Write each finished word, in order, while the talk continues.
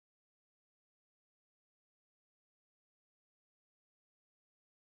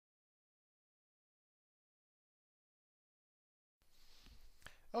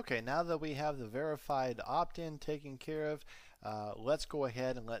Okay, now that we have the verified opt-in taken care of, let's go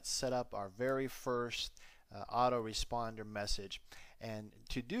ahead and let's set up our very first autoresponder message. And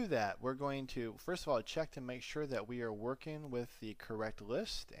to do that, we're going to, first of all, check to make sure that we are working with the correct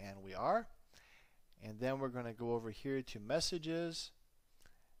list, and we are. And then we're going to go over here to Messages,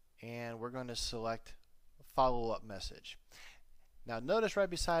 and we're going to select Follow-up Message. Now notice right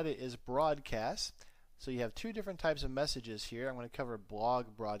beside it is Broadcast. So you have two different types of messages here. I'm going to cover blog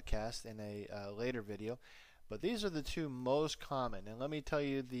broadcast in a later video. But these are the two most common. And let me tell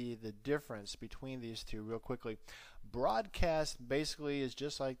you the difference between these two real quickly. Broadcast basically is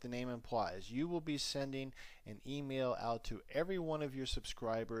just like the name implies. You will be sending an email out to every one of your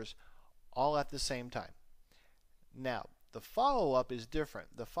subscribers all at the same time. Now, the follow-up is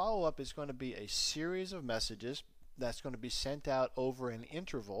different. The follow-up is going to be a series of messages that's going to be sent out over an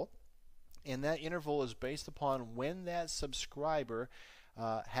interval. And that interval is based upon when that subscriber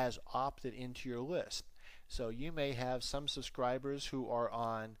has opted into your list. So you may have some subscribers who are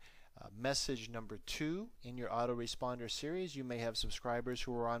on message number 2 in your autoresponder series. You may have subscribers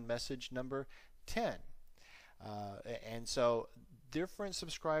who are on message number 10. And so different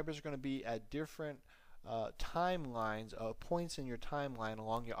subscribers are going to be at different timelines, points in your timeline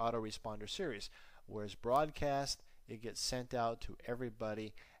along your autoresponder series. Whereas broadcast, it gets sent out to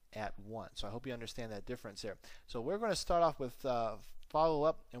everybody at once. So I hope you understand that difference there. So we're going to start off with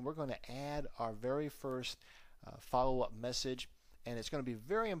follow-up, and we're going to add our very first follow-up message. And it's going to be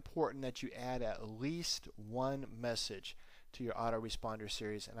very important that you add at least one message to your autoresponder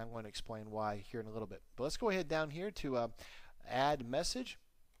series, and I'm going to explain why here in a little bit. But let's go ahead down here to add message.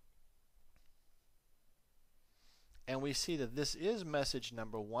 And we see that this is message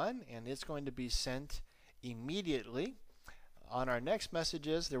number 1, and it's going to be sent immediately. On our next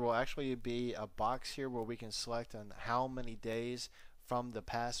messages, there will actually be a box here where we can select on how many days from the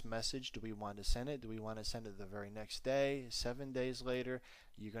past message do we want to send it. Do we want to send it the very next day, 7 days later?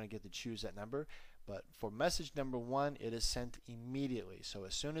 You're going to get to choose that number. But for message number 1, it is sent immediately. So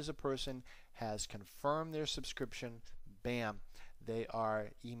as soon as a person has confirmed their subscription, bam, they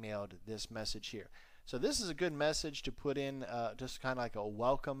are emailed this message here. So this is a good message to put in, just kind of like a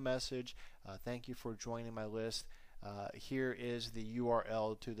welcome message. Thank you for joining my list. Here is the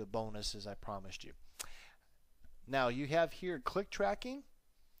URL to the bonuses I promised you. Now you have here click tracking.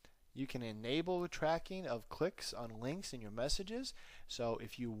 You can enable the tracking of clicks on links in your messages. So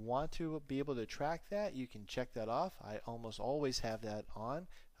if you want to be able to track that, you can check that off. I almost always have that on.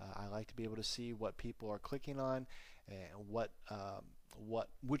 I like to be able to see what people are clicking on and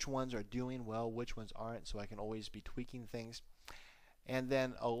which ones are doing well, which ones aren't, so I can always be tweaking things. And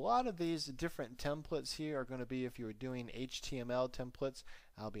then a lot of these different templates here are going to be if you're doing HTML templates.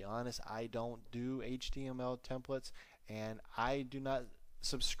 I'll be honest, I don't do HTML templates, and I do not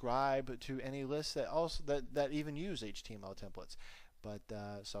subscribe to any lists that even use HTML templates. But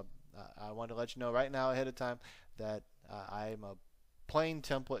I want to let you know right now ahead of time that I'm a plain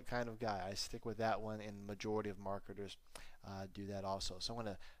template kind of guy. I stick with that one, and the majority of marketers do that also. So I'm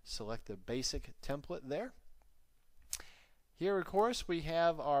going to select the basic template there. Here, of course, we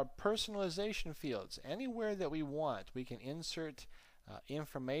have our personalization fields. Anywhere that we want, we can insert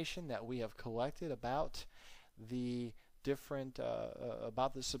information that we have collected about the different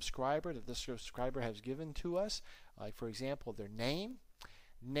about the subscriber that the subscriber has given to us. Like for example, their name.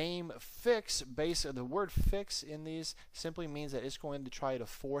 Name fix, the word fix in these simply means that it's going to try to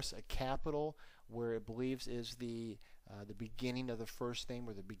force a capital where it believes is the beginning of the first name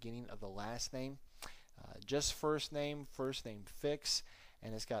or the beginning of the last name. Just first name fix,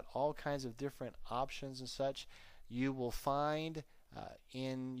 and it's got all kinds of different options and such. You will find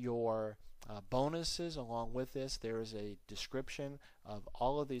in your bonuses along with this, there is a description of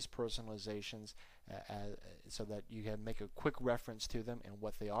all of these personalizations so that you can make a quick reference to them and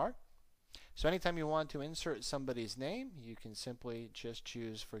what they are. So anytime you want to insert somebody's name, you can simply just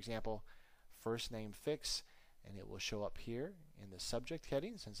choose, for example, first name fix, and it will show up here in the subject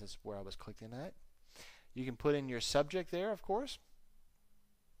heading since that's where I was clicking at. You can put in your subject there, of course.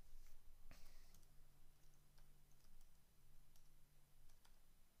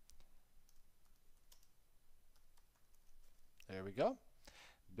 There we go.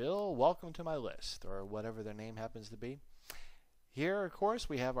 Bill, welcome to my list, or whatever their name happens to be. Here, of course,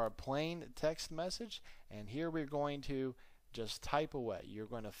 we have our plain text message, and here we're going to just type away. You're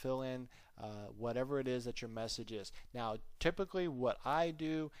going to fill in whatever it is that your message is. Now, typically what I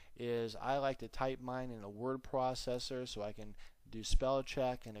do is I like to type mine in a word processor so I can do spell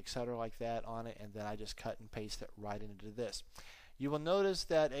check and etc. like that on it, and then I just cut and paste it right into this. You will notice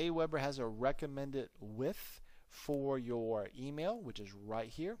that Aweber has a recommended width for your email, which is right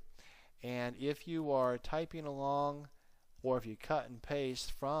here. And if you are typing along, or if you cut and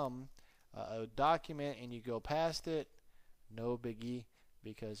paste from a document and you go past it, no biggie,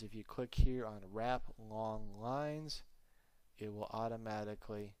 because if you click here on wrap long lines, it will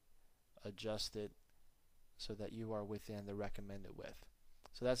automatically adjust it so that you are within the recommended width.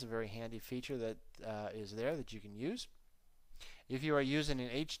 So that's a very handy feature that is there that you can use. If you are using an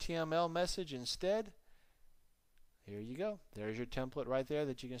HTML message instead, here you go. There's your template right there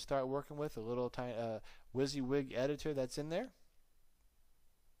that you can start working with, a little tiny WYSIWYG editor that's in there.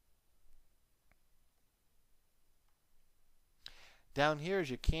 Down here is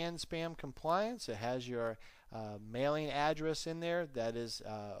your CAN spam compliance. It has your mailing address in there that is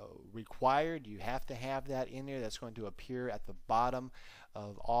required. You have to have that in there. That's going to appear at the bottom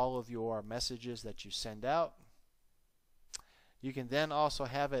of all of your messages that you send out. You can then also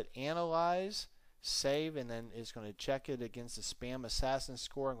have it analyze, save, and then it's going to check it against the spam assassin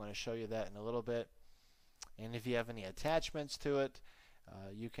score. I'm going to show you that in a little bit. And if you have any attachments to it,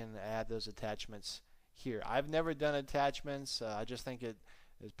 you can add those attachments here. I've never done attachments. I just think it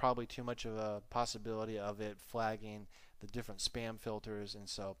is probably too much of a possibility of it flagging the different spam filters, and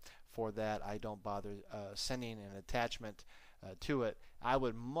so for that I don't bother sending an attachment to it. I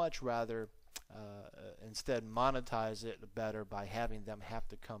would much rather instead monetize it better by having them have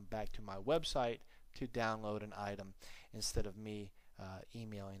to come back to my website to download an item instead of me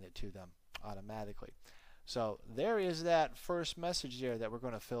emailing it to them automatically. So there is that first message there that we're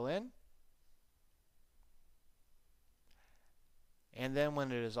going to fill in. And then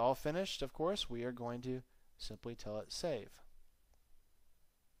when it is all finished, of course, we are going to simply tell it save.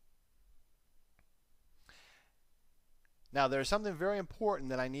 Now there's something very important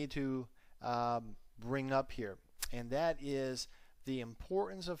that I need to bring up here, and that is the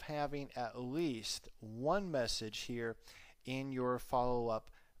importance of having at least one message here in your follow-up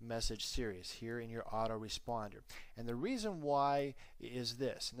message series, here in your autoresponder. And the reason why is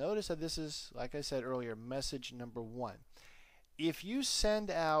this. Notice that this is, like I said earlier, message number 1. If you send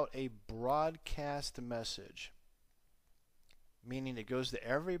out a broadcast message, meaning it goes to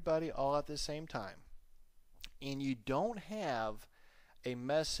everybody all at the same time, and you don't have a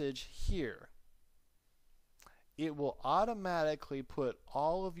message here, it will automatically put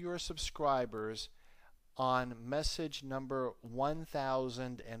all of your subscribers on message number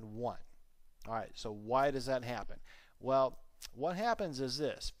 1001. Alright, so why does that happen? Well, what happens is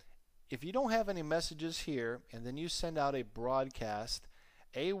this. If you don't have any messages here and then you send out a broadcast,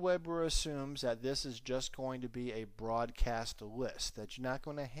 Aweber assumes that this is just going to be a broadcast list, that you're not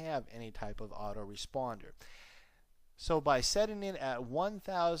going to have any type of autoresponder. So by setting it at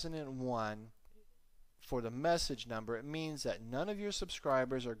 1001 for the message number, it means that none of your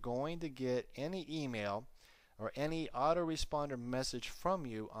subscribers are going to get any email or any autoresponder message from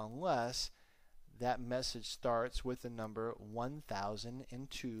you unless that message starts with the number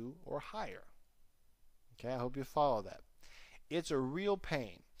 1002 or higher. Okay, I hope you follow that. It's a real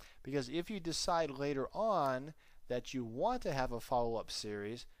pain, because if you decide later on that you want to have a follow-up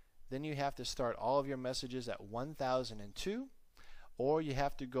series, then you have to start all of your messages at 1002, or you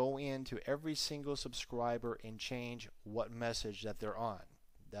have to go into every single subscriber and change what message that they're on.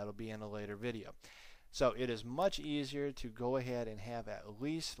 That'll be in a later video. So it is much easier to go ahead and have at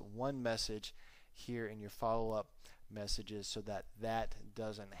least one message here in your follow-up messages so that that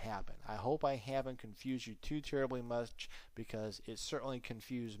doesn't happen. I hope I haven't confused you too terribly much, because it certainly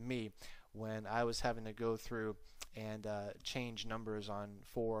confused me when I was having to go through and change numbers on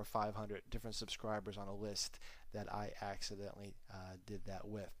 400 or 500 different subscribers on a list that I accidentally did that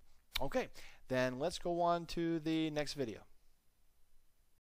with. Okay, then let's go on to the next video.